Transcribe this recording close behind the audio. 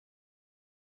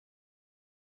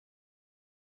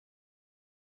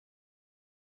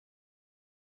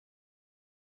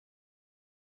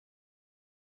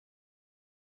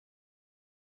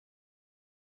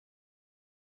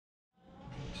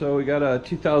So we got a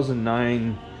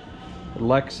 2009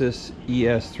 Lexus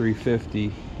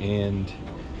ES350, and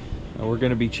we're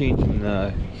going to be changing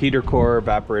the heater core,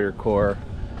 evaporator core,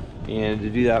 and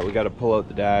to do that we got to pull out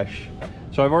the dash.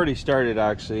 So I've already started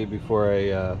actually before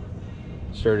I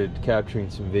started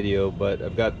capturing some video, but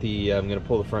I've got the I'm going to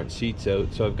pull the front seats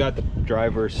out. So I've got the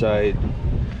driver's side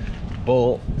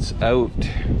bolts out,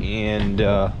 and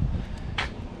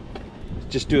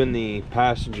just doing the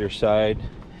passenger side.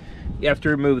 You have to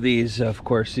remove these, of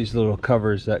course, these little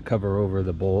covers that cover over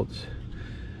the bolts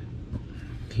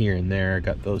here and there. I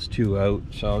got those two out,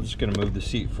 so I'm just going to move the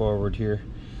seat forward here,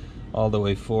 all the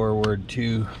way forward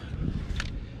to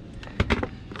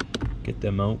get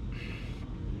them out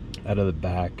of the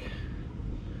back.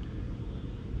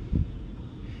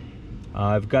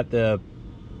 I've got the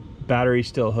battery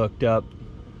still hooked up,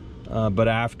 but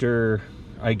after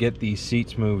I get these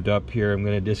seats moved up here, I'm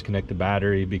going to disconnect the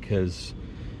battery, because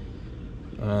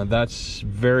that's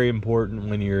very important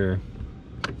when you're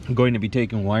going to be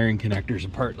taking wiring connectors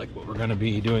apart, like what we're going to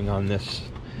be doing on this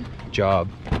job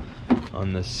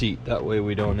on the seat. That way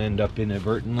we don't end up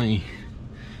inadvertently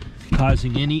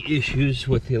causing any issues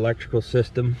with the electrical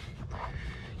system,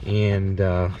 and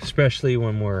especially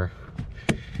when we're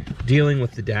dealing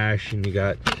with the dash and you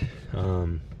got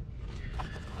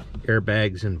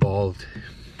airbags involved.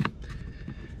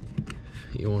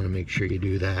 You want to make sure you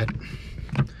do that.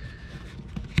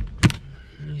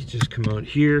 You just come out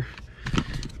here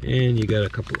and you got a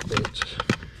couple of bolts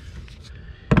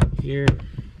here.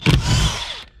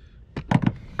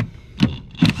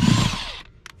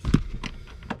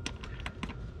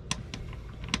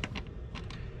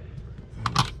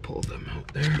 Just pull them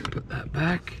out there, put that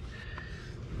back.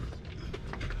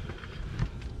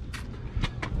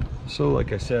 So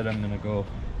like I said, I'm gonna go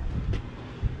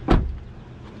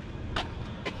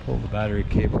pull the battery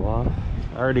cable off.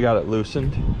 I already got it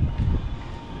loosened.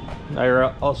 I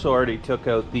also already took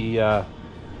out the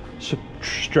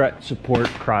strut support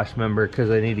cross member, because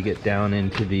I need to get down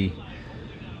into the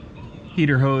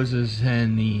heater hoses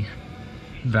and the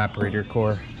evaporator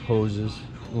core hoses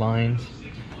lines.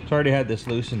 So I already had this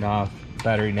loosened off,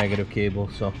 battery negative cable,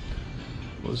 so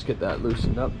we'll just get that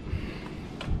loosened up.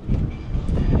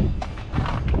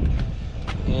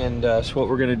 And so what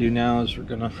we're gonna do now is we're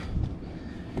gonna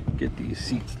get these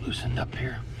seats loosened up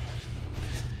here.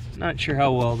 Not sure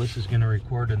how well this is gonna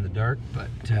record in the dark, but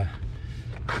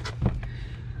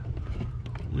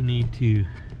we need to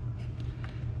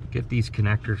get these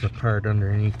connectors apart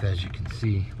underneath. As you can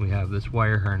see, we have this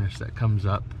wire harness that comes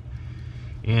up,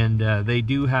 and they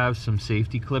do have some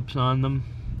safety clips on them,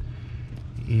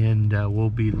 and we'll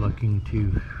be looking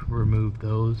to remove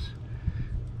those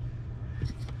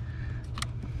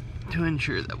to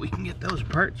ensure that we can get those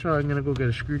apart. So I'm gonna go get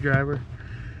a screwdriver,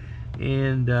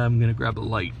 and I'm gonna grab a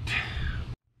light.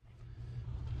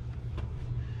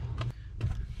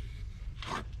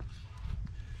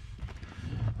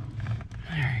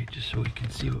 Alright, just so we can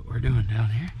see what we're doing down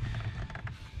here.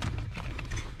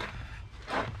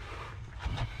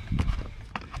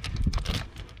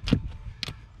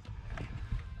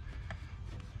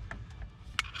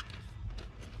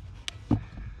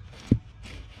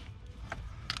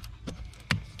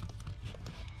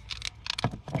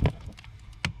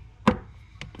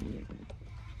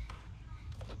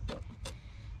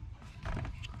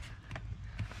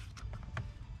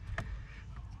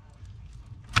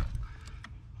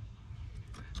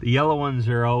 The yellow ones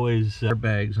are always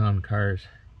airbags on cars,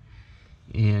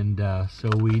 and so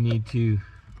we need to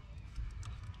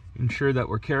ensure that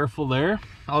we're careful there.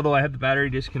 Although I have the battery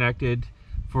disconnected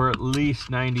for at least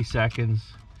 90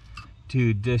 seconds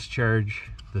to discharge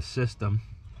the system,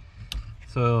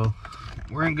 so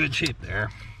we're in good shape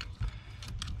there.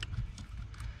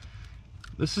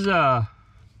 This is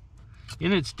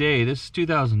in its day, this is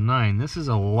 2009, this is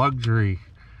a luxury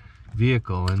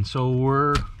vehicle, and so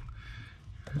we're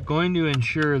going to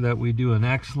ensure that we do an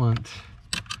excellent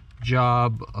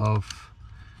job of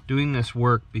doing this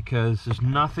work, because there's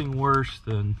nothing worse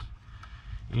than,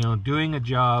 you know, doing a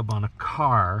job on a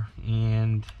car,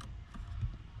 and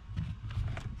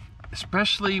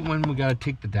especially when we got to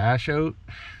take the dash out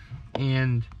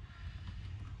and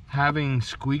having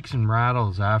squeaks and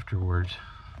rattles afterwards.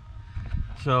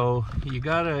 So you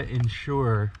got to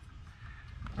ensure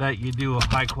that you do a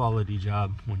high quality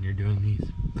job when you're doing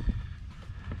these.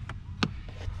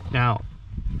 Now,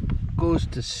 goes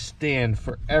to stand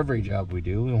for every job we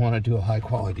do. We want to do a high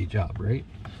quality job, right?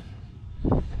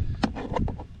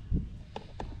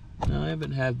 Now, I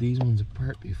haven't had these ones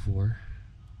apart before,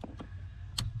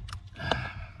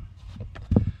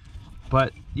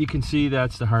 but you can see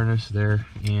that's the harness there,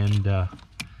 and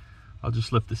I'll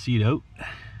just lift the seat out.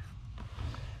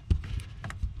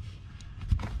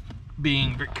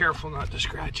 Being very careful not to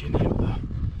scratch any of the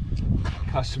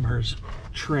customer's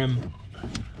trim.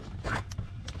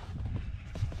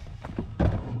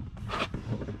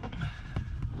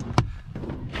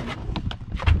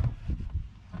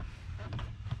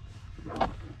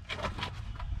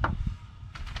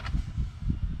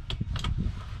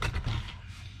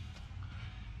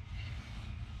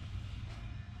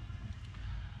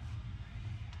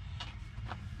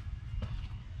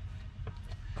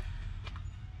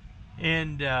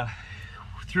 And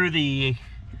through the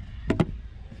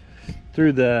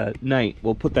night,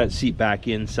 we'll put that seat back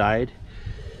inside.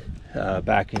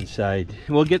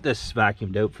 We'll get this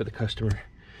vacuumed out for the customer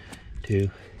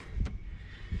too.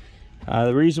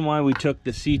 The reason why we took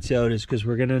the seats out is because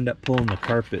we're going to end up pulling the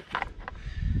carpet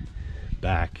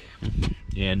back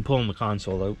and pulling the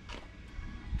console out.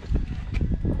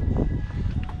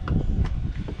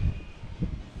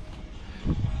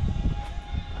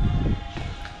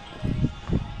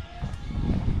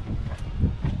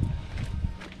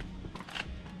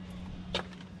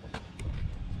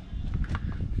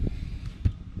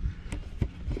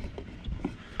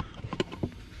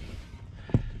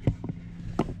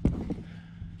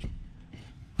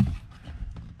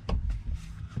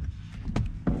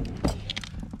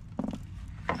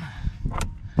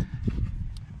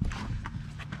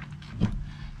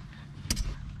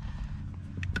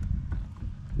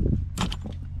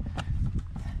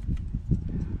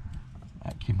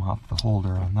 Off the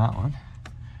holder on that one.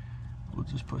 We'll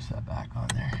just push that back on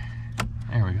there.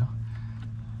 There we go.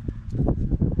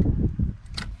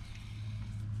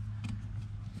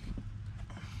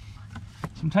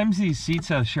 Sometimes these seats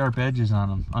have sharp edges on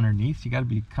them underneath. You got to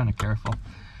be kind of careful.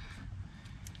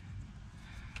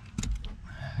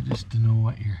 Just to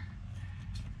know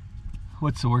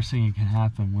what's the worst thing that can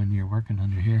happen when you're working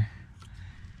under here.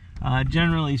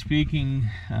 Generally speaking,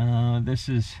 this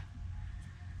is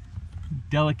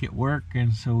delicate work,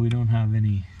 and so we don't have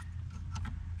any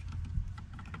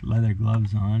leather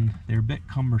gloves on. They're a bit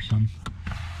cumbersome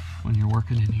when you're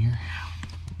working in here,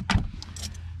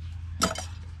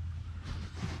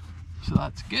 so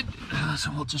that's good.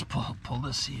 So we'll just pull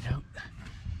this seat out.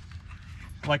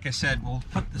 Like I said, we'll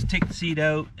take the seat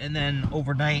out, and then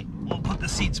overnight we'll put the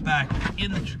seats back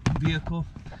in the vehicle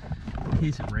in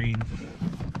case it rains.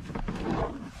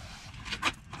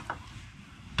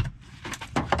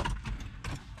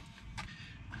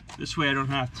 This way I don't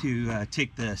have to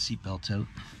take the seat belts out.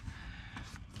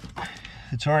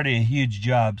 It's already a huge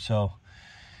job, so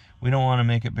we don't want to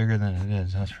make it bigger than it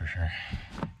is, that's for sure.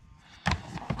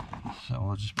 So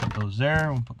we'll just put those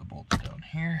there, we'll put the bolts down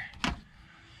here.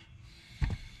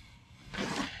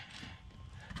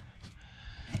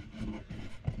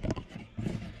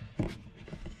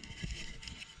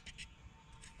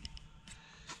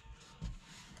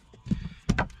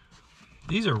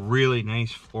 These are really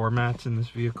nice floor mats in this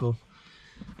vehicle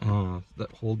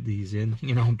that hold these in.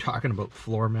 You know, I'm talking about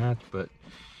floor mats, but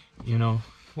you know,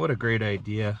 what a great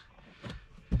idea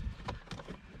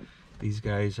these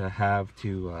guys have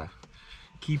to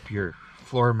keep your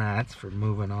floor mats from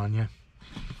moving on you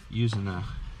using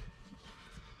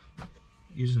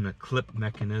a clip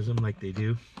mechanism like they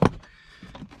do.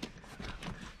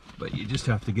 But you just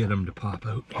have to get them to pop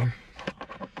out here.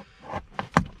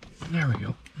 There we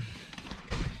go.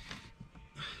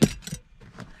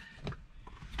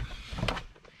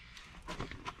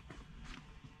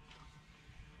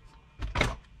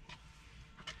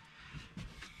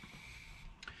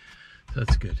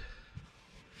 That's good.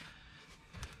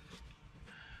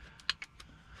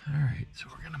 All right, so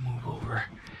we're gonna move over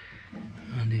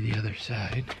onto the other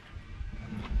side.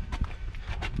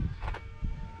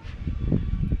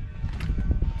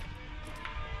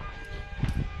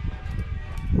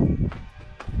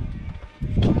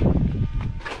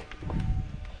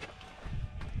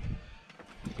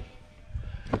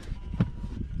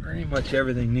 Pretty much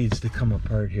everything needs to come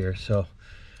apart here, so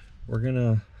we're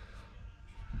gonna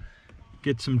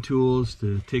get some tools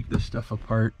to take this stuff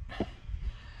apart.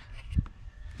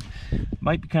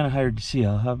 Might be kind of hard to see.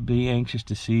 I'll be anxious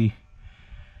to see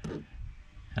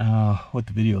what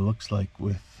the video looks like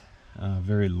with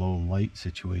very low light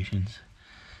situations.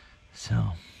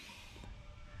 So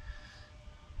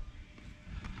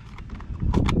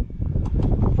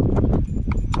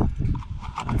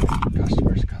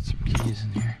customer's got some keys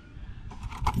in here.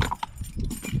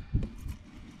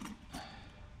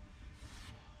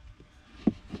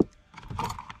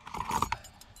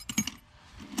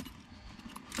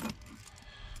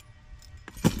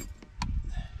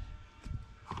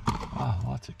 Wow,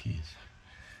 lots of keys.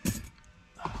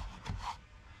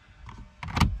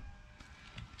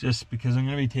 just because I'm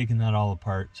going to be taking that all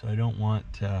apart, so I don't want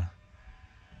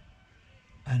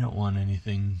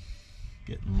anything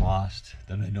getting lost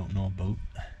that I don't know about.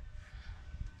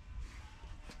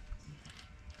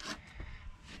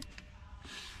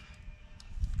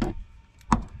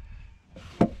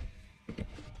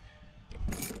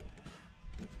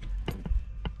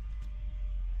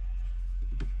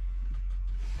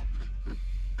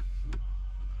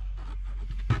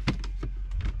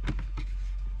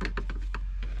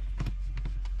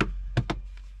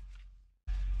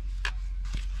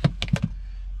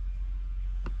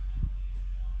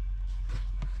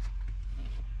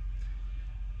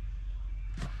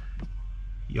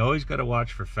 You always got to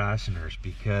watch for fasteners,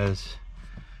 because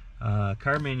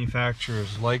car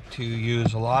manufacturers like to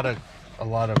use a lot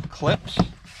of clips,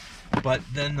 but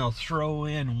then they'll throw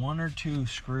in 1 or 2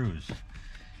 screws,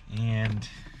 and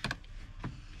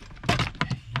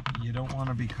you don't want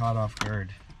to be caught off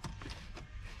guard.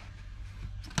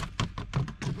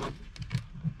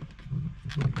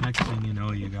 Next thing you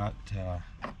know, you got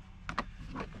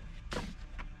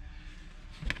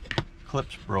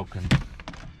clips broken.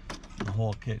 The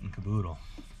whole kit and caboodle.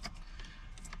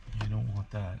 You don't want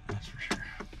that, that's for sure.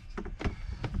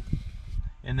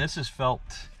 And this is felt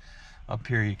up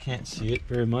here. You can't see it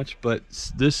very much, but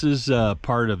this is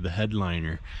part of the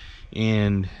headliner,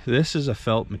 and this is a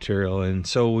felt material, and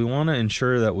so we want to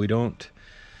ensure that we don't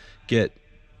get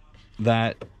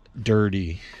that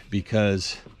dirty,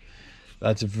 because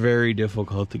that's very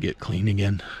difficult to get clean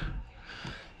again.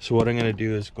 So what I'm going to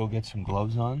do is go get some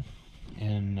gloves on,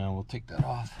 and we'll take that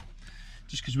off.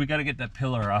 Just because we got to get that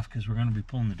pillar off, because we're going to be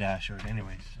pulling the dash out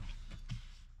anyways.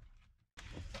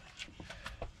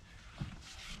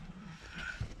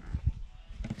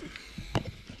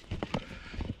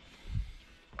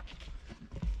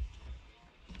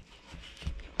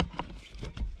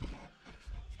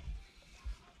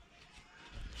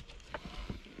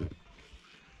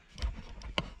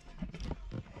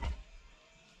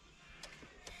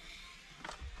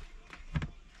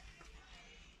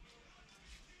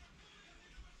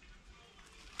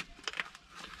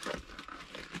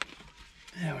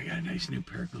 Yeah, we got a nice new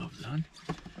pair of gloves on.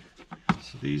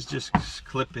 So these just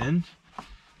clip in,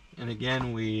 and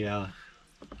again, we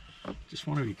just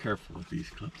want to be careful with these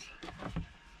clips.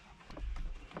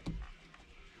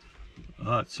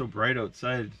 Oh, it's so bright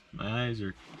outside. My eyes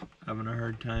are having a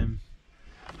hard time.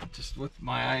 Just with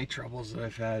my eye troubles that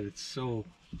I've had, it's so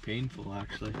painful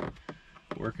actually,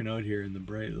 working out here in the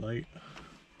bright light.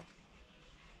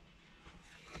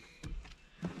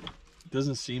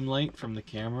 Doesn't seem light from the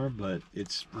camera, but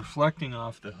it's reflecting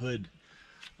off the hood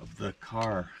of the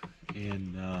car,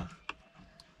 and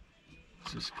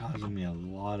it's just causing me a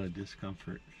lot of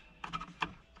discomfort.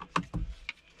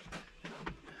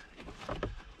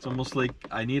 It's almost like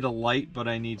I need a light, but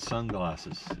I need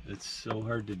sunglasses. It's so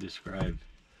hard to describe.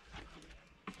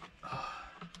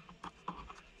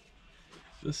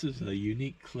 This is a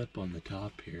unique clip on the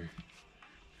top here.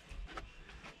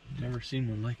 Never seen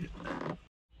one like it.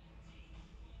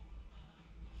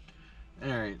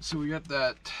 Alright, so we got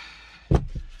that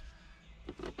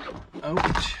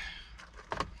out.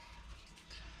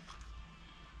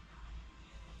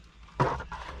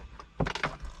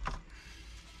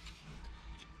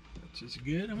 Which is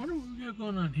good. I wonder what we got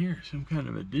going on here. Some kind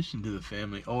of addition to the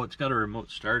family. Oh, it's got a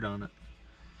remote start on it.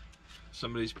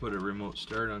 Somebody's put a remote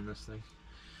start on this thing.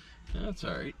 That's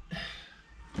alright.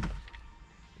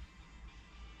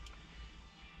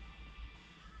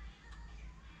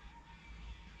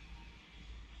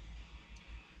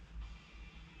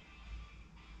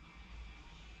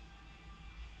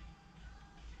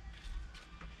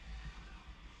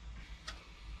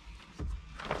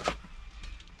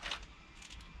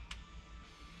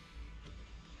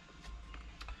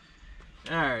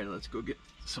 Alright, let's go get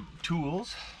some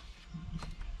tools.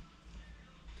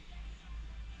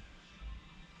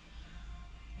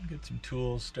 Get some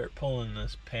tools, start pulling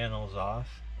this panels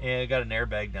off. And I got an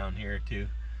airbag down here too.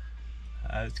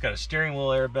 It's got a steering wheel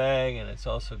airbag, and it's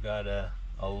also got a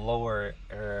lower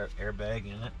airbag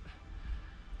in it.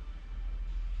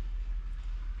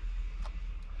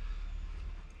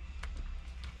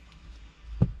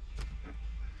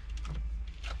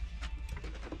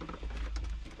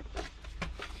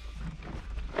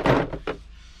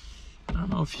 I don't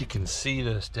know if you can see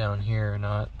this down here or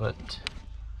not, but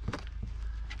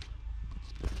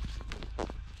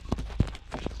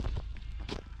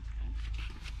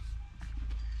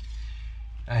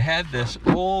I had this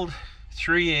old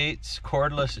 3/8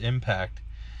 cordless impact.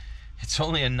 It's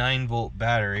only a 9-volt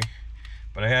battery,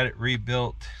 but I had it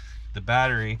rebuilt, the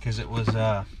battery, because it was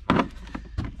what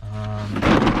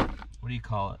do you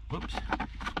call it? Whoops.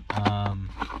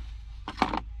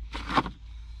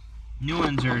 New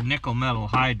ones are nickel metal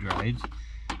hydrides.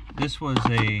 This was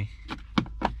a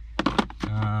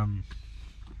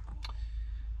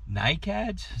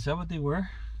NiCads, is that what they were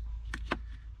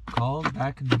called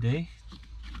back in the day?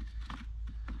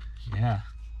 Yeah.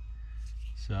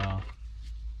 So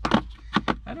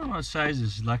I don't know what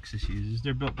sizes Lexus uses.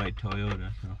 They're built by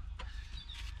Toyota.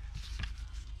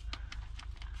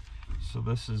 So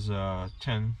this is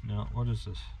 10. No, what is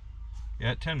this?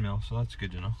 Yeah, 10 mil. So that's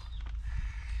good to know.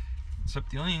 Except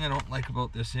the only thing I don't like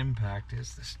about this impact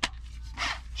is this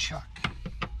chuck.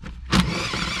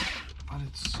 But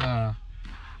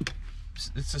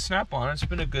it's a snap-on. It's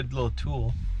been a good little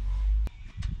tool.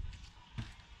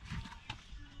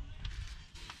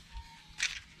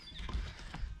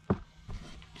 I'm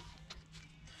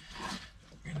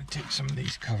gonna take some of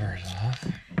these covers off.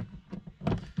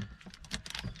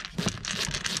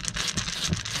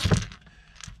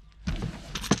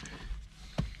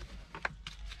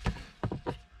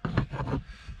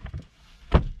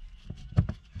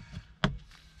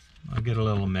 I'll get a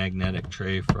little magnetic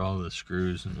tray for all the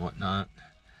screws and whatnot.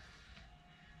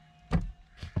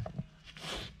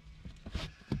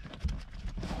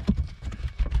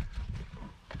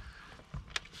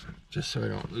 Just so I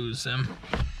don't lose them.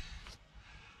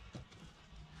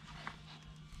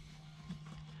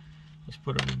 Let's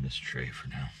put them in this tray for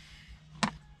now.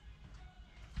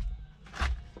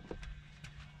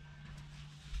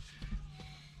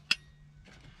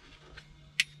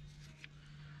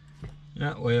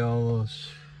 That way all those,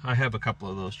 I have a couple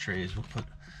of those trays, we'll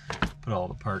put all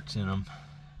the parts in them.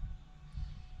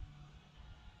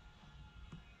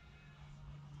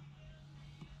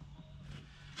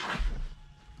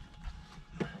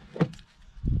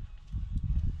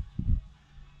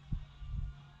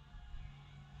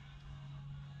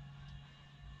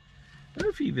 I wonder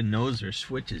if he even knows there's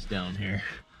switches down here.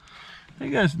 I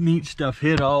got neat stuff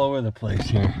hid all over the place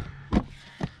here.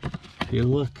 If you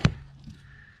look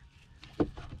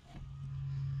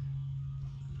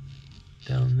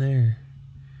down there,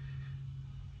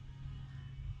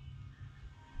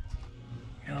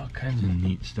 got all kinds of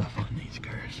neat stuff on these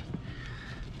cars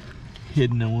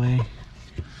hidden away.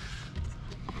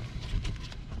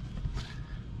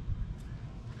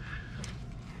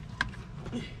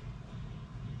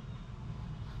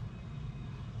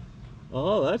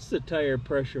 Oh, that's the tire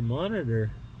pressure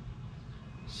monitor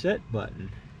set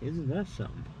button. Isn't that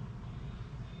something?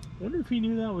 I wonder if he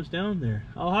knew that was down there.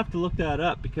 I'll have to look that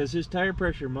up because his tire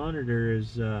pressure monitor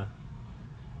is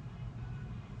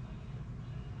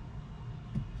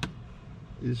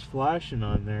flashing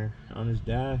on there on his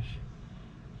dash.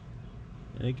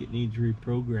 I think it needs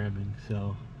reprogramming,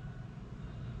 so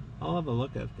I'll have a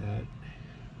look at that.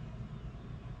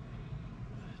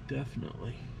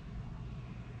 Definitely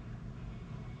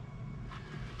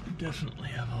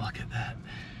have a look at that.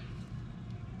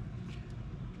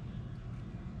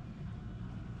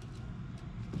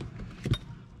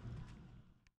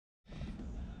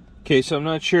 Okay, so I'm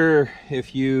not sure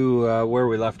if you where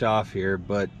we left off here,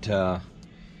 but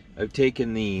I've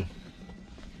taken the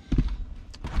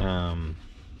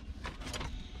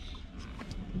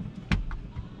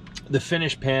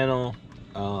finish panel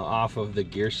off of the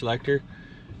gear selector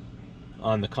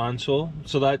on the console,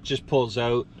 so that just pulls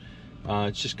out.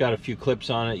 It's just got a few clips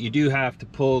on it. You do have to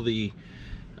pull the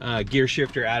gear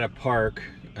shifter out of park.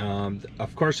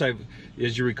 Of course,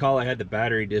 as you recall, I had the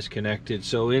battery disconnected,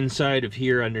 so inside of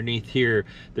here, underneath here,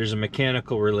 there's a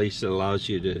mechanical release that allows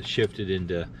you to shift it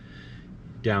into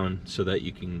down so that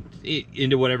you can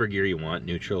into whatever gear you want,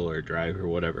 neutral or drive or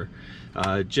whatever,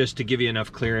 just to give you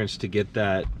enough clearance to get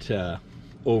that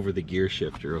over the gear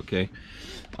shifter. Okay.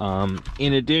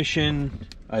 In addition,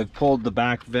 I've pulled the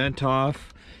back vent off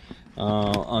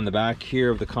on the back here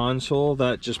of the console.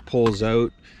 That just pulls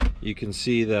out. You can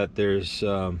see that there's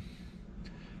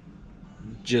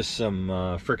just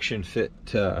some friction fit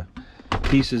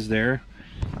pieces there.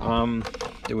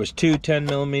 There was two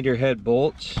 10mm head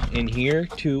bolts in here,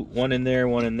 one in there,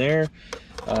 one in there.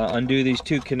 Undo these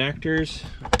two connectors,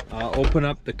 open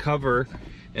up the cover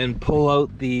and pull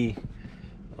out the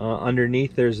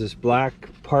underneath. There's this black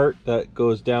part that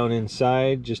goes down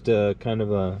inside, just a kind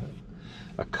of a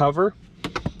cover.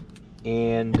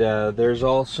 And there's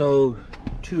also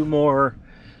two more,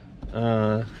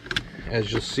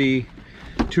 as you'll see,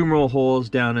 two more holes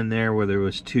down in there where there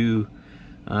was two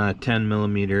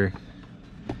 10mm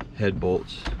head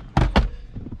bolts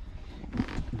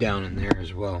down in there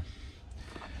as well.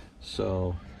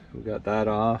 So we got that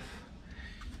off,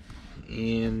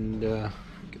 and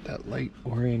get that light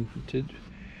oriented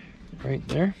right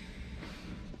there.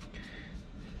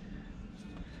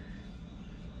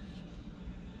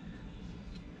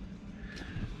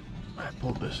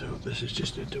 pulled this out. This is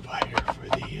just a divider for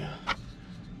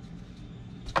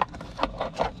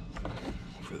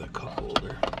the cup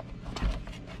holder.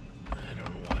 I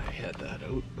don't know why I had that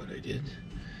out, but I did.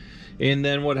 And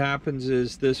then what happens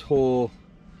is this whole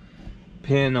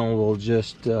pin will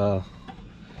just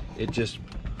it just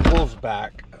pulls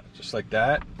back just like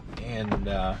that, and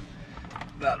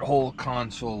that whole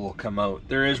console will come out.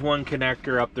 There is one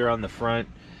connector up there on the front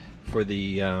for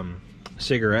the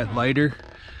cigarette lighter,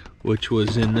 which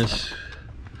was in this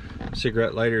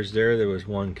cigarette lighters there. There was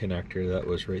one connector that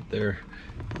was right there,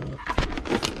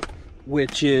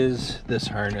 which is this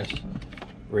harness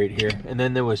right here. And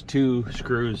then there was two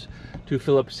screws, two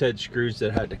Phillips head screws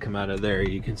that had to come out of there.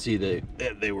 You can see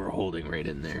they were holding right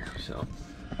in there.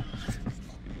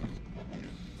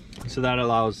 So that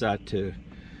allows that to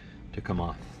come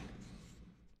off.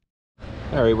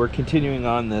 All right, we're continuing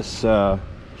on this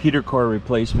heater core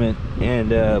replacement, and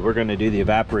we're going to do the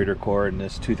evaporator core in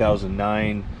this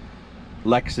 2009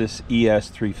 Lexus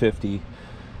ES350.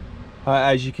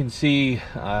 As you can see,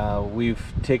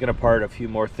 we've taken apart a few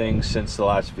more things since the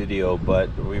last video,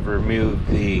 but we've removed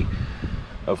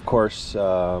of course,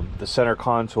 the center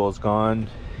console is gone,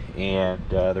 and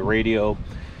the radio.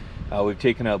 We've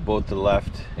taken out both the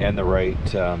left and the right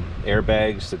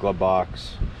airbags, the glove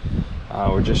box.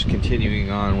 We're just continuing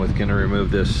on with going to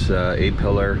remove this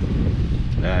A-pillar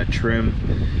trim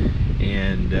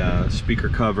and speaker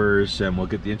covers, and we'll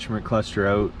get the instrument cluster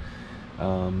out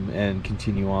and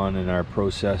continue on in our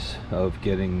process of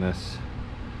getting this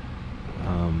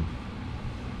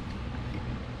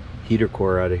heater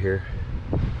core out of here.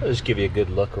 I'll just give you a good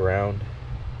look around,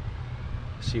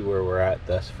 see where we're at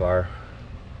thus far.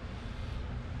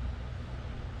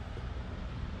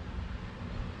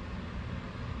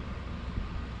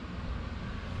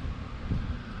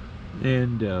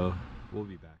 And we'll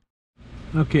be back.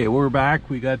 Okay, we're back.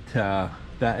 We got the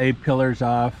A-pillars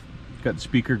off, got the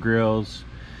speaker grills.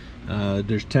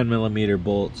 There's 10mm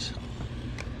bolts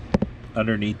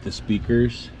underneath the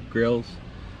speakers grills,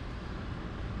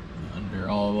 under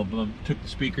all of them. Took the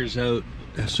speakers out,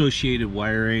 associated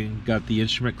wiring, got the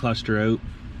instrument cluster out,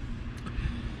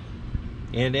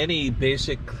 and any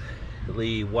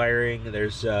basically wiring.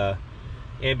 There's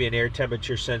ambient air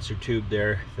temperature sensor tube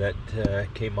there that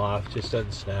came off, just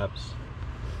unsnaps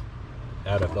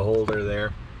out of the holder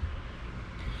there.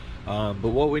 But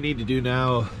what we need to do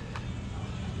now,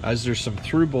 as there's some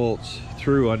through bolts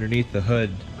through underneath the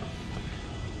hood,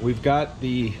 we've got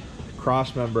the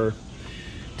cross member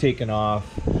taken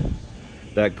off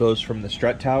that goes from the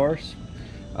strut towers.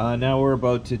 Now we're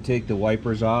about to take the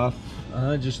wipers off.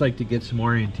 I'd just like to get some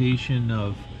orientation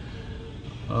of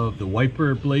the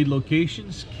wiper blade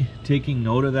locations, taking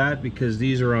note of that because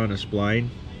these are on a spline.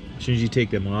 As soon as you take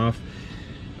them off,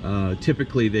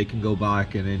 typically they can go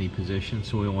back in any position,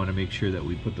 so we want to make sure that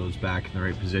we put those back in the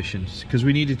right positions, because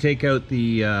we need to take out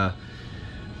the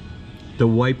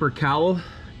wiper cowl,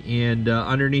 and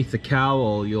underneath the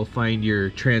cowl you'll find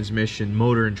your transmission,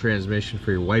 motor and transmission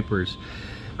for your wipers.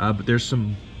 But there's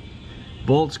some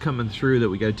bolts coming through that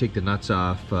we got to take the nuts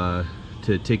off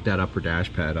to take that upper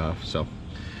dash pad off. So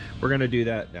we're gonna do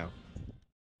that now.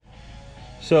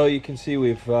 So you can see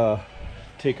we've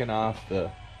taken off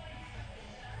the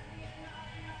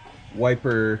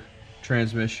wiper,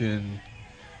 transmission,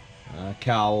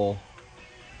 cowl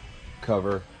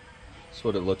cover. That's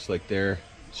what it looks like there.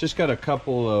 It's just got a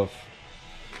couple of,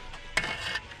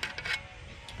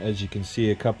 as you can see,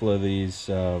 a couple of these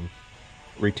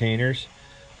retainers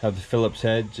have the Phillips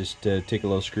head. Just take a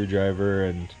little screwdriver,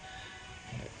 and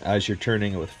as you're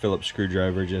turning it with a Phillips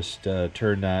screwdriver, just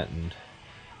turn that and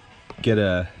get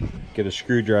a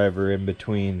screwdriver in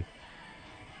between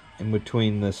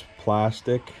this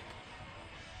plastic,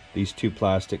 these two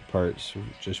plastic parts.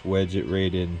 Just wedge it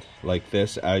right in like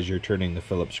this as you're turning the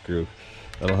Phillips screw.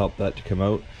 That'll help that to come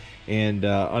out. And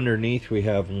underneath we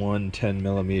have one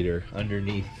 10mm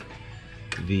underneath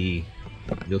the,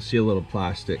 you'll see a little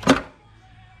plastic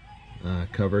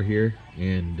cover here,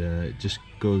 and it just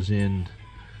goes in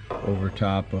over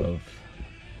top of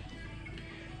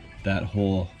that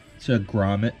hole. It's a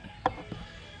grommet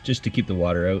just to keep the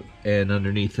water out, and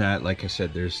underneath that, like I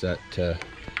said, there's that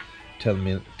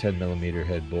 10mm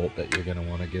head bolt that you're going to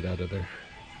want to get out of there.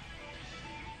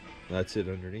 That's it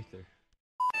underneath there.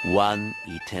 One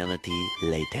eternity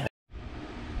later.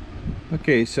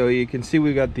 Okay, so you can see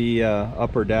we got the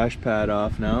upper dash pad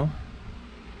off now,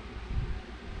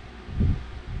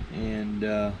 and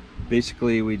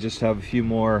basically we just have a few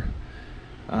more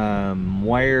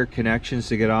wire connections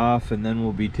to get off, and then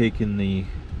we'll be taking the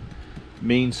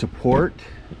main support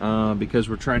because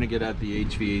we're trying to get at the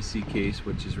HVAC case,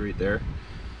 which is right there.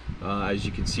 as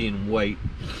you can see in white.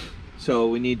 So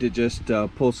we need to just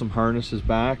pull some harnesses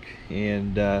back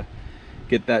and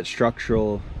get that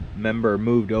structural member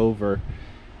moved over.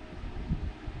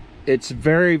 It's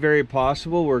very, very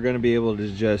possible we're going to be able to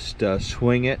just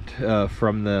swing it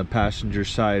from the passenger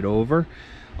side over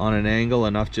on an angle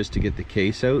enough just to get the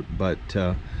case out, but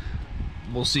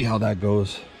we'll see how that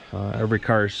goes. Every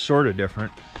car is sort of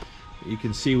different. You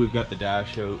can see we've got the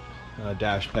dash out,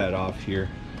 dash pad off here,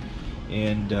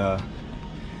 and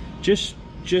just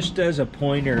as a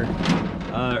pointer,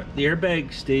 the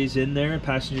airbag stays in there,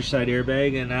 passenger side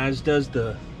airbag, and as does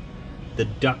the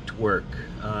duct work.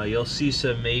 You'll see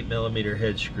some 8mm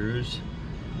head screws,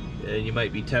 and you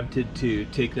might be tempted to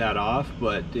take that off,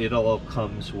 but it all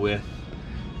comes with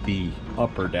the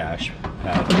upper dash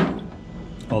pad,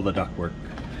 all the duct work.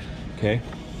 Okay,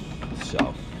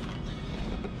 so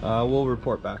we'll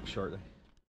report back shortly.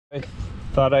 I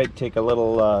thought I'd take a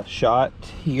little shot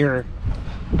here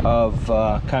of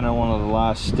kind of one of the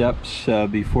last steps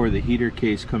before the heater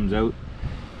case comes out.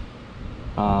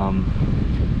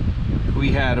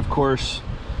 We had, of course,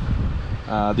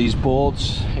 these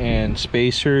bolts and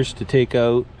spacers to take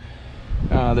out.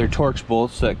 They're Torx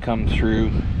bolts that come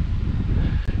through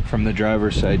from the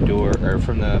driver's side door, or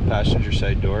from the passenger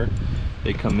side door.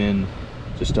 They come in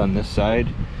just on this side,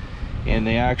 and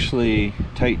they actually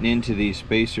tighten into these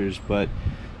spacers, but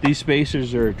these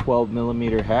spacers are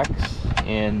 12mm hex,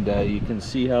 and you can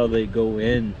see how they go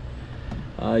in.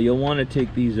 You'll want to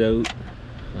take these out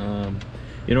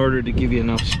in order to give you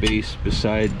enough space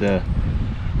beside the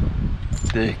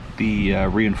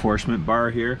reinforcement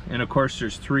bar here. And of course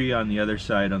there's 3 on the other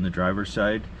side, on the driver's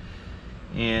side,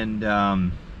 and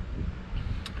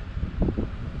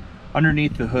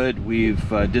underneath the hood we've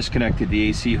disconnected the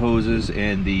AC hoses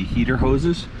and the heater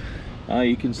hoses.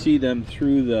 You can see them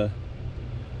through the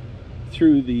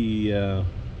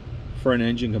front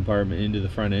engine compartment, into the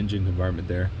front engine compartment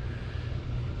there,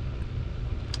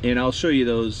 and I'll show you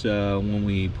those when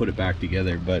we put it back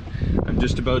together. But I'm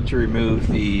just about to remove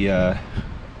the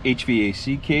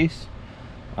HVAC case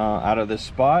out of this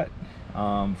spot.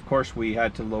 Of course we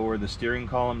had to lower the steering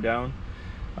column down.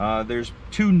 There's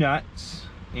 2 nuts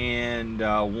and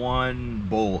 1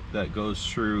 bolt that goes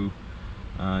through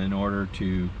in order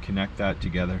to connect that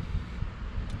together.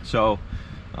 So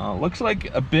looks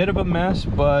like a bit of a mess,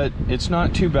 but it's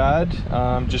not too bad.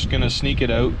 I'm just gonna sneak it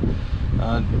out,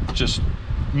 just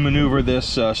maneuver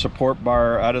this support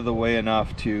bar out of the way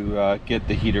enough to get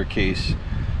the heater case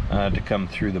to come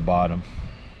through the bottom.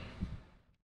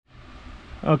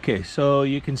 Okay, so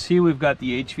you can see we've got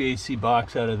the HVAC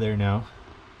box out of there now.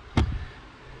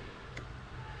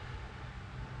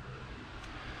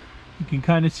 You can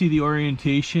kind of see the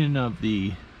orientation of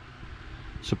the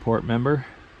support member,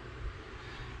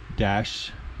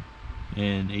 dash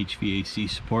and HVAC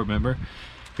support member.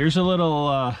 Here's a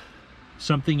little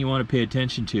something you want to pay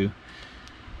attention to.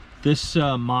 This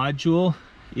module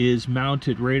is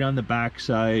mounted right on the back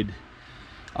side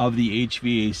of the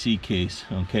HVAC case.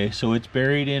 Okay, so it's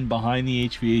buried in behind the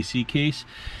HVAC case,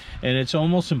 and it's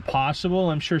almost impossible.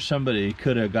 I'm sure somebody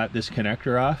could have got this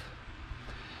connector off,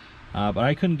 but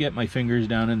I couldn't get my fingers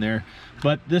down in there.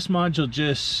 But this module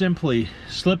just simply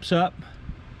slips up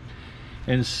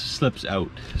and slips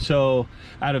out, so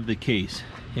out of the case,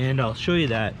 and I'll show you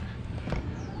that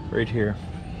right here.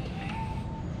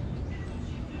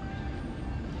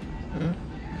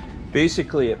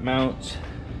 Basically it mounts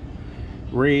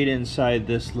right inside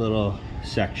this little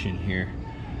section here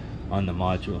on the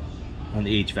module, on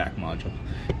the HVAC module,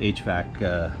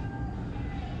 HVAC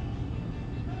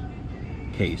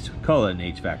case. Call it an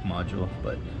HVAC module,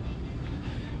 but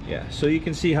yeah. So you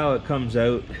can see how it comes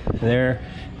out there.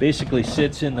 Basically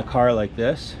sits in the car like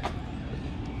this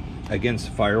against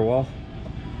the firewall,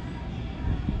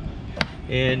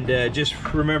 and just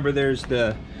remember there's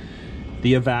the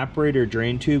evaporator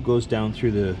drain tube goes down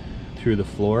through the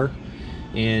floor,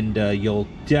 and you'll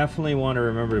definitely want to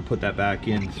remember to put that back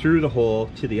in through the hole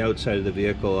to the outside of the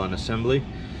vehicle on assembly,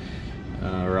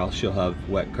 or else you'll have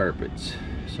wet carpets,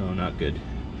 so not good.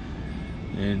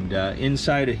 And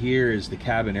inside of here is the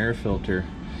cabin air filter,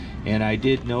 and I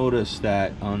did notice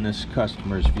that on this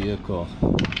customer's vehicle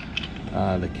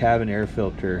the cabin air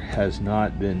filter has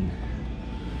not been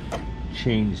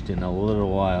changed in a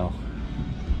little while.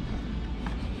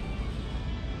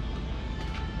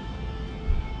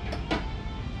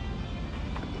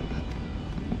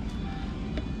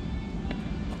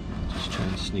 Just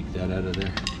trying to sneak that out of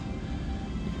there.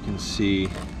 You can see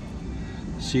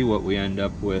what we end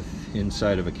up with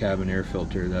inside of a cabin air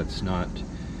filter that's not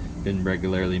been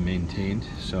regularly maintained,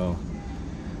 so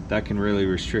that can really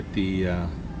restrict the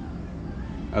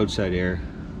outside air,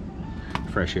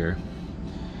 fresh air.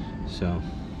 So,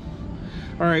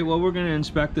 all right, well, we're going to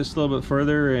inspect this a little bit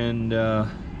further and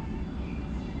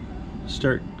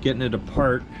start getting it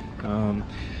apart.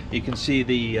 You can see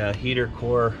the heater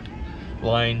core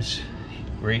lines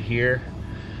right here.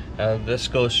 This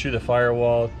goes through the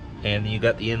firewall, and you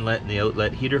got the inlet and the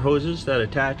outlet heater hoses that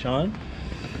attach on.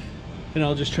 And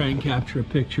I'll just try and capture a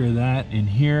picture of that in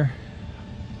here.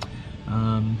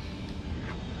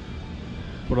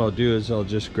 What I'll do is I'll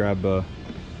just grab a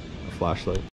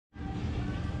flashlight.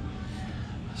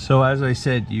 So as I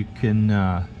said, you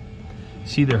can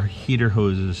see the heater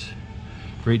hoses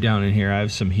right down in here. I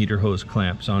have some heater hose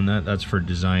clamps on that. That's for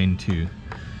design to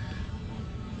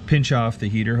pinch off the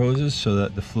heater hoses so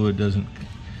that the fluid doesn't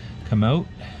come out.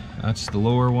 That's the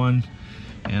lower one,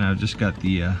 and I've just got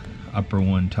the upper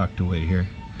one tucked away here,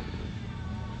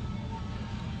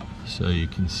 so you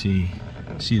can see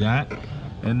that.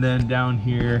 And then down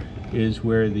here is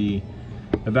where the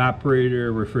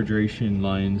evaporator refrigeration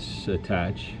lines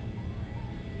attach.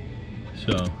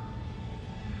 So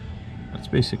that's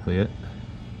basically it.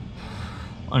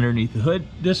 Underneath the hood,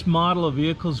 this model of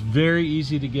vehicle is very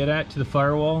easy to get at to the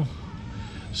firewall.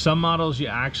 Some models you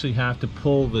actually have to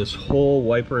pull this whole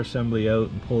wiper assembly out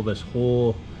and pull this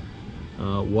whole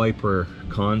wiper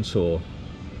console,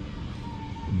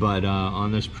 but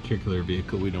on this particular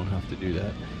vehicle we don't have to do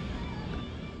that,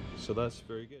 so that's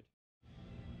very good.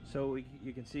 So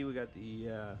you can see we got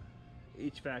the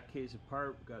HVAC case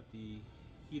apart, we got the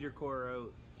heater core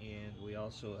out, and we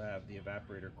also have the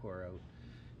evaporator core out.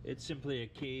 It's simply a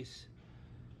case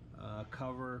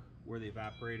cover where the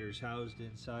evaporator is housed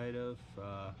inside of.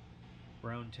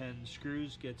 Around 10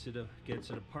 screws gets it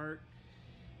apart.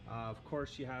 Of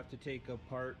course, you have to take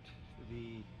apart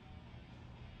the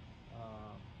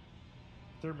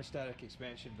thermostatic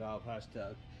expansion valve. Has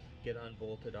to get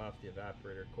unbolted off the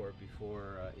evaporator core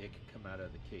before it can come out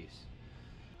of the case.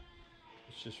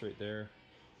 It's just right there.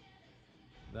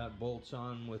 That bolts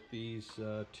on with these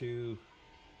two.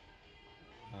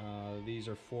 These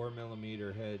are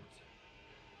 4mm head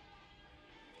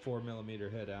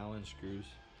Allen screws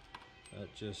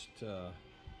that just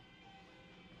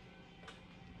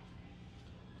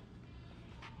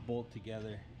bolt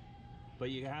together. But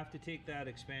you have to take that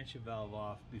expansion valve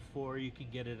off before you can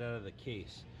get it out of the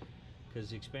case,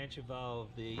 because the expansion valve,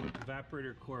 the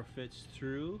evaporator core fits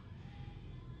through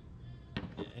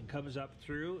and comes up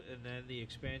through, and then the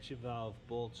expansion valve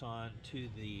bolts on to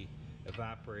the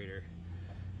evaporator.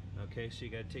 Okay, so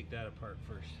you got to take that apart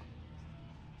first.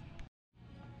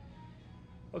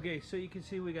 Okay, so you can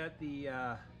see we got the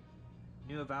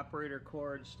new evaporator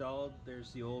core installed.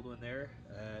 There's the old one there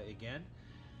again,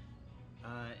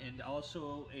 and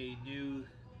also a new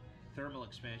thermal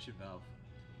expansion valve.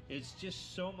 It's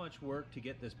just so much work to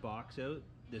get this box out,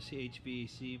 this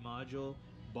HVAC module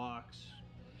box,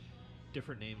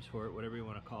 different names for it, whatever you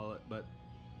want to call it, but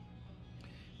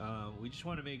we just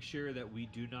want to make sure that we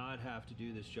do not have to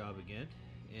do this job again,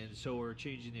 and so we're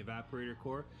changing the evaporator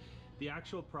core. The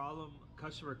actual problem,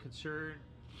 customer concern,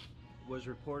 was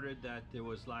reported that there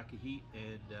was lack of heat,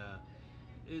 and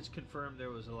it's confirmed there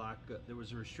was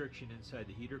a restriction inside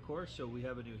the heater core, so we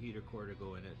have a new heater core to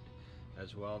go in it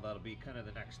as well. That'll be kind of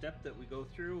the next step that we go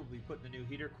through. We'll be putting the new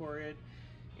heater core in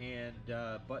and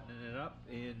buttoning it up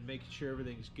and making sure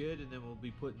everything's good, and then we'll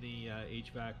be putting the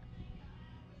HVAC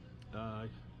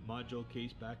module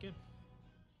case back in.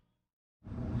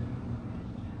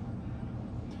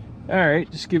 All right,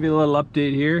 just give you a little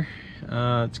update here.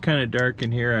 It's kind of dark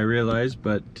in here, I realize,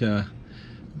 but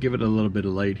give it a little bit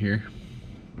of light here.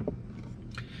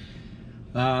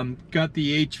 Got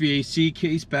the HVAC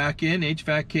case back in,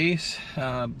 HVAC case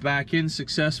back in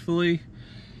successfully.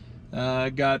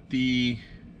 Got the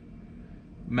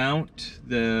mount,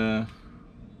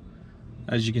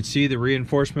 as you can see, the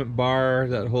reinforcement bar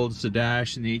that holds the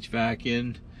dash and the HVAC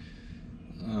in,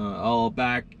 all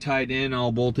back tied in,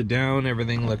 all bolted down.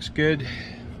 Everything looks good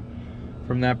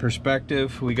from that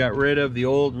perspective. We got rid of the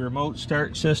old remote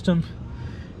start system.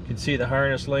 You can see the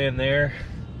harness laying there,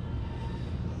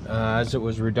 as it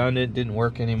was redundant, didn't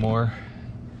work anymore.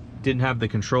 Didn't have the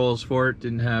controls for it,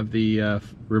 didn't have the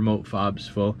remote fobs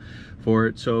for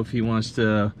it. So if he wants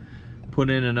to put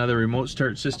in another remote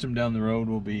start system down the road,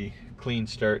 will be clean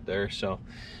start there. So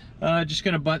just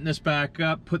gonna button this back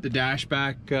up, put the dash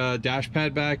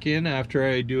pad back in after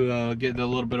I do get a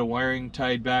little bit of wiring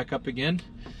tied back up again,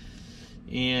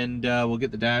 and we'll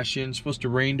get the dash in. It's supposed to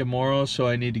rain tomorrow, so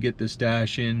I need to get this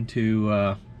dash in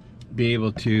to be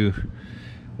able to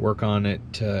work on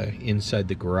it inside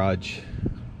the garage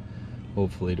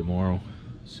hopefully tomorrow.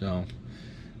 So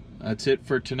that's it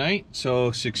for tonight.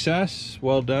 So success,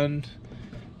 well done.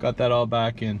 Got that all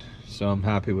back in, so I'm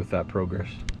happy with that progress.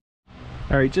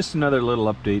 All right, just another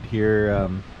little update here.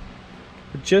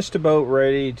 Just about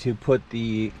ready to put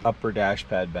the upper dash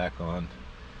pad back on.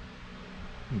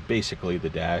 Basically the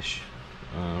dash.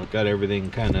 Got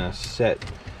everything kind of set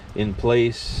in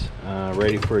place,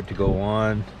 ready for it to go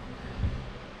on.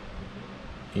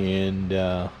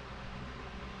 And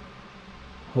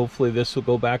hopefully this will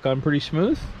go back on pretty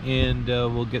smooth, and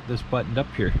we'll get this buttoned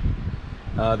up here.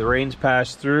 The rain's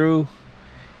passed through,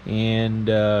 and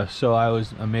so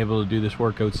I'm able to do this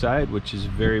work outside, which is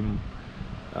very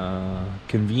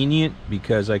convenient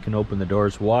because I can open the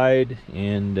doors wide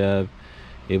and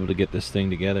able to get this thing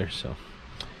together. So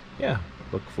yeah,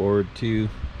 look forward to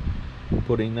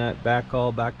putting that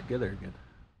all back together again.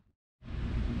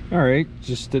 All right,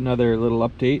 just another little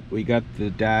update. We got the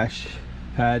dash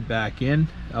pad back in,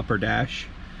 upper dash,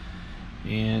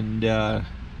 and I'll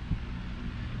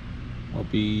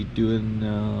be doing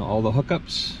all the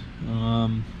hookups,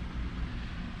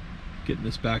 getting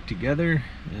this back together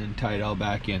and tie it all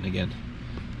back in again.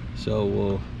 So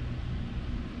we'll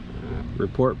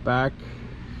report back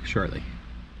shortly.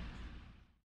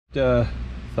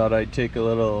 Thought I'd take a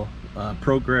little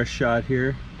progress shot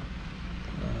here,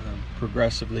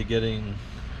 progressively getting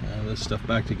this stuff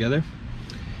back together.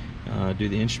 Do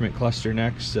the instrument cluster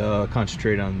next,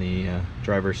 concentrate on the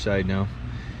driver's side now,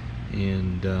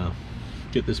 and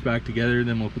get this back together.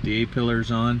 Then we'll put the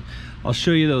A-pillars on. I'll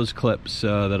show you those clips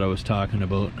that I was talking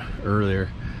about earlier.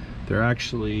 They're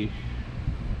actually,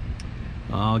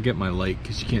 I'll get my light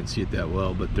because you can't see it that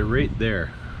well, but they're right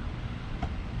there.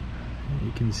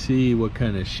 You can see what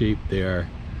kind of shape they are,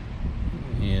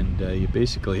 and you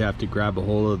basically have to grab a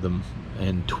hold of them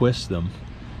and twist them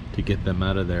to get them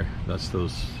out of there. That's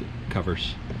those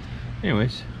covers.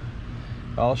 Anyways,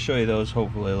 I'll show you those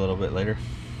hopefully a little bit later,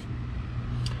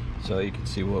 so you can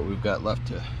see what we've got left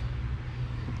to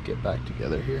get back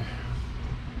together here.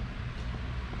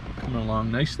 Coming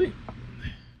along nicely.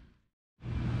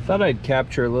 Thought I'd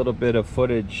capture a little bit of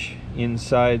footage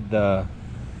inside the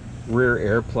rear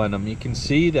air plenum. You can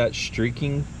see that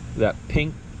streaking, that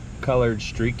pink colored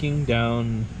streaking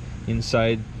down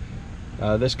inside.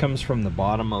 This comes from the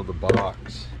bottom of the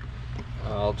box.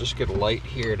 I'll just get a light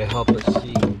here to help us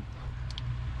see.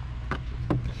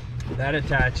 That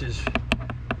attaches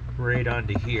right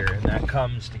onto here, and that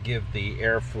comes to give the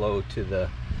airflow to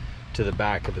the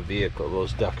back of the vehicle.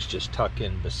 Those ducts just tuck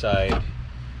in beside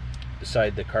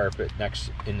the carpet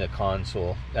next in the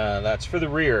console. That's for the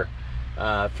rear,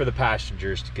 for the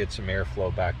passengers to get some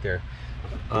airflow back there.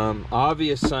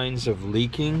 Obvious signs of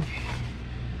leaking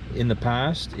in the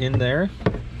past in there,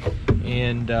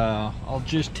 and I'll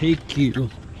just take you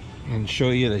and show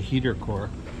you the heater core.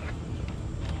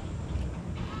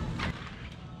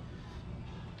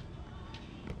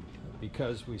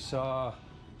 Because we saw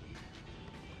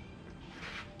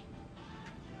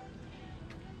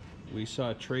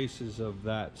traces of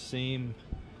that same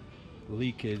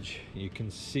leakage you can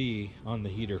see on the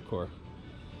heater core.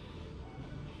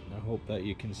 I hope that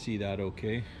you can see that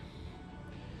okay.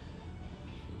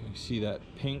 You see that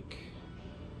pink?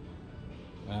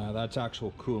 That's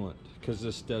actual coolant, because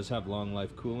this does have long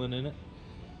life coolant in it.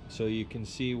 So you can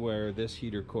see where this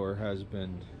heater core has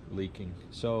been leaking.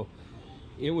 So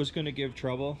it was going to give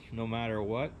trouble no matter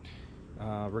what,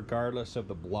 regardless of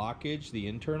the blockage, the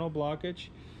internal blockage.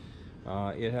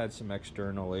 It had some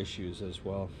external issues as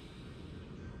well.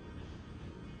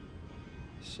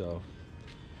 So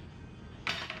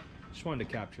just wanted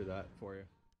to capture that for you.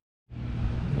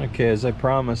 Okay, as I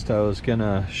promised, I was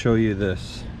gonna show you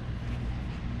this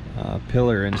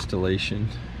pillar installation,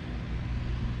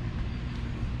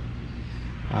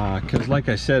 because like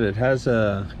I said, it has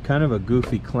a kind of a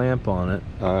goofy clamp on it,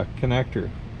 connector,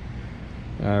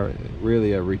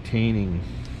 really a retaining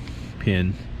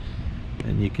pin,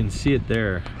 and you can see it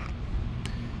there.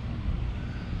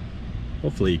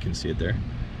 Hopefully you can see it there.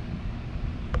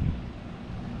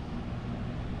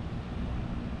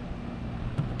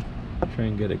 Try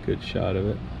and get a good shot of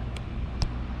it.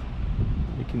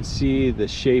 You can see the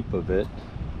shape of it.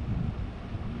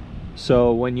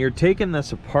 So when you're taking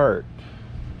this apart,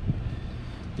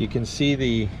 you can see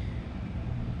the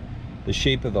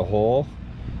shape of the hole.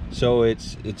 So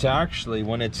it's actually,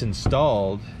 when it's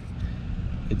installed,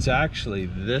 it's actually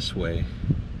this way,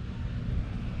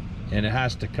 and it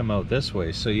has to come out this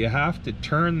way. So you have to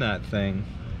turn that thing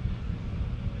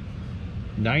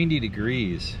 90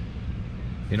 degrees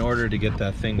in order to get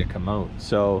that thing to come out.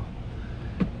 So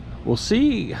we'll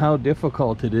see how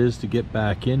difficult it is to get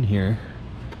back in here.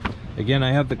 Again,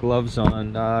 I have the gloves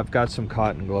on. I've got some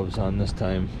cotton gloves on this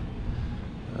time.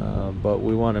 but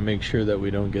we want to make sure that we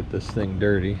don't get this thing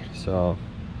dirty. So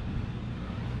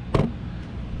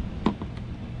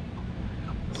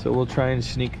we'll try and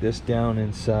sneak this down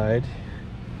inside.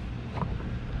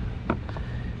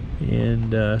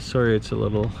 And sorry, it's a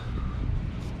little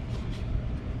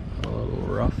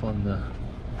rough on the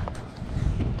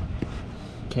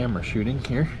camera shooting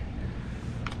here.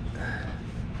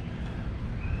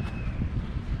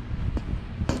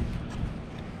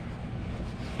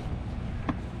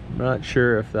 I'm not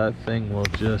sure if that thing will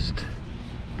just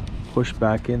push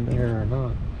back in there or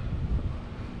not.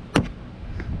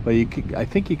 But I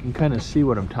think you can kind of see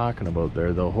what I'm talking about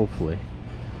there, though, hopefully.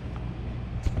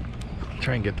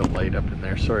 Try and get the light up in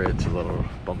there. Sorry, it's a little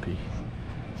bumpy.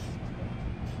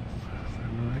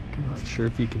 I'm not sure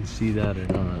if you can see that or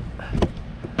not.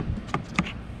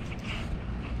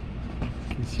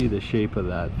 You can see the shape of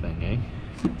that thing, eh?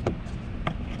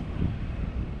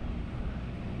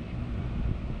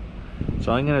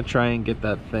 So I'm gonna try and get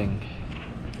that thing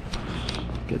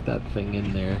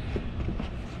in there.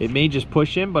 It may just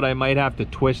push in, but I might have to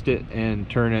twist it and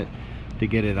turn it to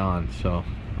get it on. So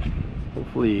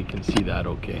hopefully you can see that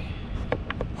okay.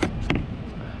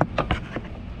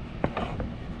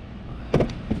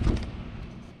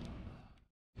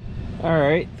 All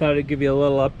right, thought I'd give you a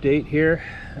little update here.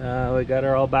 We got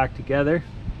her all back together,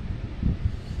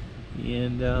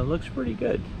 and looks pretty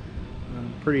good.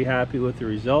 I'm pretty happy with the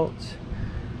results.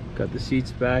 Got the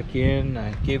seats back in.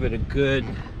 I gave it a good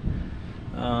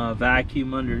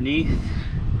vacuum underneath.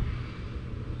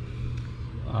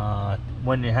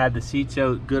 When you had the seats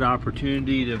out, good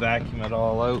opportunity to vacuum it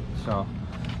all out. So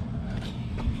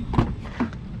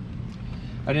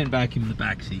I didn't vacuum the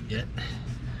back seat yet,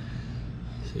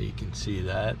 so you can see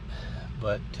that,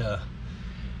 but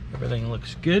everything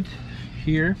looks good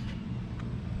here.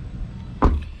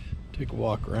 Take a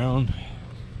walk around,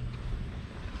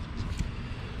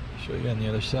 show you on the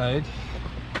other side.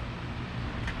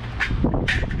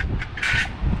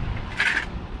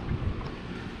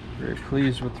 Very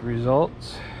pleased with the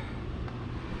results.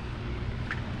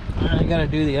 I gotta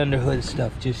do the underhood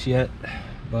stuff just yet,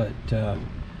 but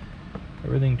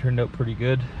everything turned out pretty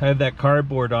good. I have that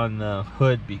cardboard on the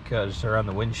hood because, or on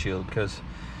the windshield, because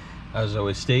as I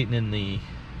was stating in the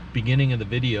beginning of the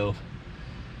video,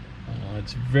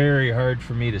 it's very hard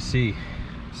for me to see.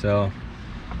 So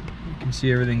you can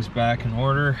see everything's back in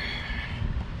order.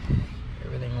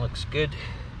 Everything looks good.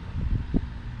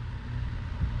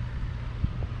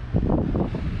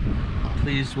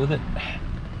 Pleased with it.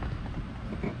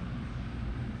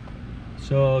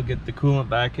 So I'll get the coolant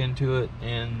back into it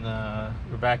and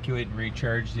evacuate and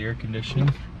recharge the air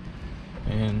conditioning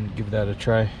and give that a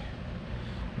try.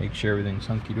 Make sure everything's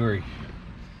hunky-dory.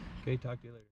 Okay, talk to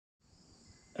you later.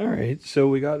 Alright, so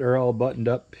we got her all buttoned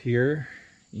up here,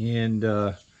 and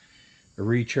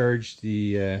recharged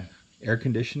the air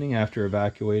conditioning after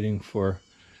evacuating for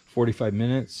 45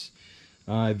 minutes.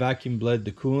 I vacuum bled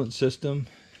the coolant system,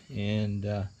 and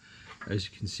as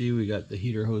you can see, we got the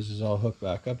heater hoses all hooked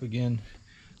back up again.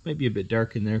 Might be a bit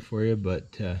dark in there for you,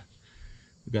 but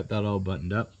we got that all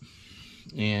buttoned up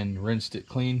and rinsed it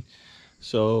clean.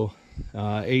 So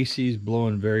AC is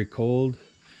blowing very cold,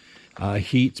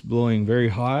 heat's blowing very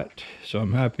hot, so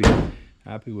I'm happy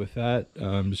with that.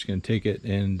 I'm just going to take it,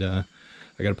 and I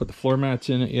got to put the floor mats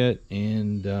in it yet,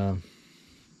 and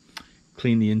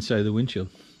clean the inside of the windshield,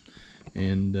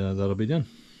 and that'll be done.